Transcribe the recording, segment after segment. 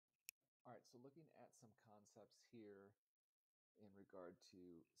looking at some concepts here in regard to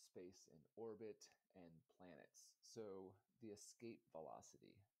space and orbit and planets. So the escape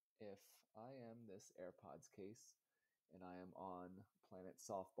velocity. If I am this AirPods case and I am on planet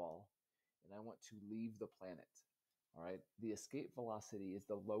softball and I want to leave the planet, all right, the escape velocity is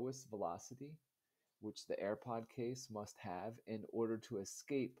the lowest velocity which the AirPod case must have in order to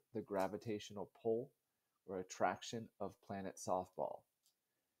escape the gravitational pull or attraction of planet softball.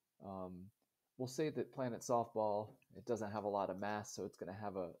 We'll say that planet softball, it doesn't have a lot of mass, so it's going to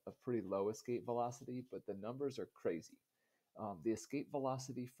have a pretty low escape velocity, but the numbers are crazy. The escape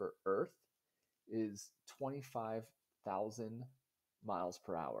velocity for Earth is 25,000 miles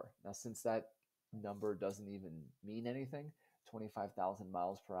per hour. Now, since that number doesn't even mean anything, 25,000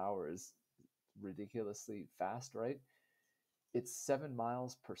 miles per hour is ridiculously fast, right? It's 7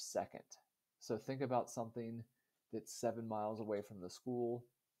 miles per second. So think about something that's 7 miles away from the school.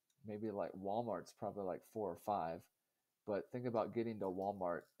 Maybe like Walmart's probably like 4 or 5, but think about getting to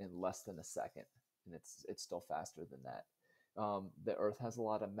Walmart in less than a second, and it's still faster than that. The Earth has a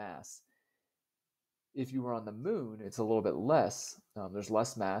lot of mass. If you were on the moon, it's a little bit less. There's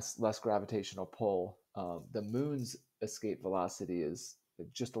less mass, less gravitational pull. The moon's escape velocity is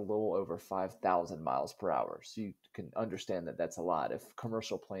just a little over 5,000 miles per hour. So you can understand that that's a lot. If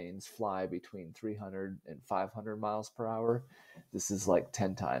commercial planes fly between 300 and 500 miles per hour, this is like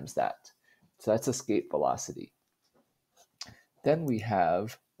 10 times that. So that's escape velocity. Then we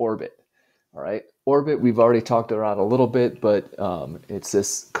have orbit. All right. Orbit, we've already talked about a little bit, but it's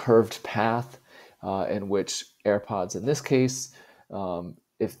this curved path in which AirPods, in this case,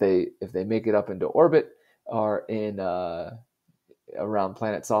 if they make it up into orbit, are in around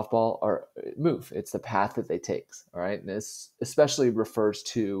planet softball or move. It's the path that they take. All right. And this especially refers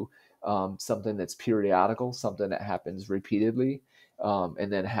to something that's periodical, something that happens repeatedly, and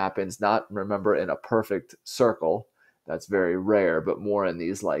then happens not, remember, in a perfect circle. That's very rare, but more in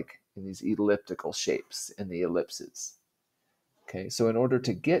these elliptical shapes, in the ellipses. Okay. So in order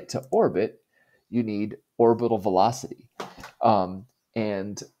to get to orbit, you need orbital velocity.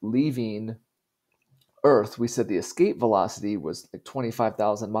 And leaving Earth, we said the escape velocity was like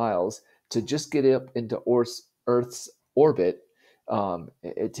 25,000 miles. To just get up into Earth's orbit,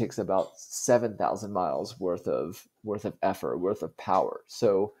 it takes about 7,000 miles worth of effort, worth of power.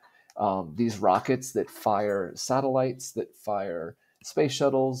 So these rockets that fire satellites, that fire space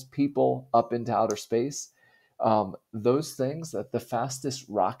shuttles, people up into outer space, those things, that the fastest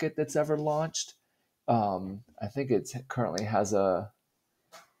rocket that's ever launched, I think it currently has a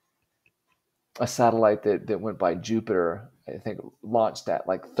satellite that went by Jupiter, I think, launched at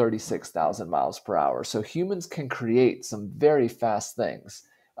like 36,000 miles per hour. So humans can create some very fast things,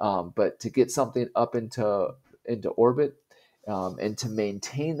 but to get something up into orbit and to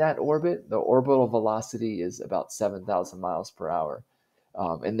maintain that orbit, the orbital velocity is about 7,000 miles per hour,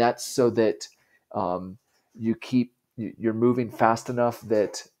 and that's so that you're moving fast enough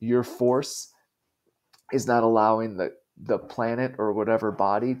that your force is not allowing the planet or whatever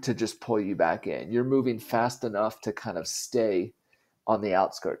body to just pull you back in. You're moving fast enough to kind of stay on the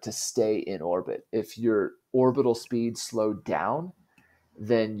outskirts, to stay in orbit. If your orbital speed slowed down,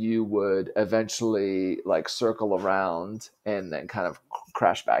 then you would eventually like circle around and then kind of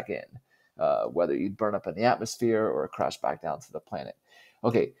crash back in, whether you'd burn up in the atmosphere or crash back down to the planet.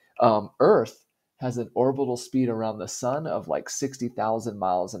 Okay, Earth has an orbital speed around the sun of like 60,000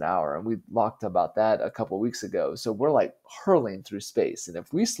 miles an hour. And we talked about that a couple of weeks ago. So we're like hurling through space. And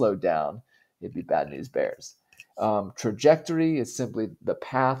if we slowed down, it'd be bad news bears. Trajectory is simply the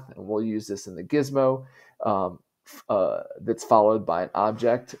path, and we'll use this in the gizmo, that's followed by an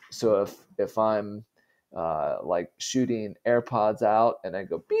object. So if I'm like shooting AirPods out and I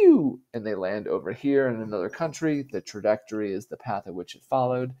go pew, and they land over here in another country, the trajectory is the path at which it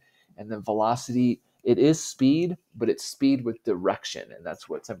followed. And then velocity, it is speed, but it's speed with direction. And that's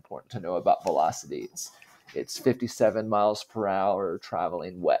what's important to know about velocity. It's 57 miles per hour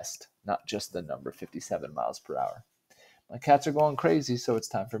traveling west, not just the number 57 miles per hour. My cats are going crazy, so it's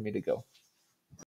time for me to go.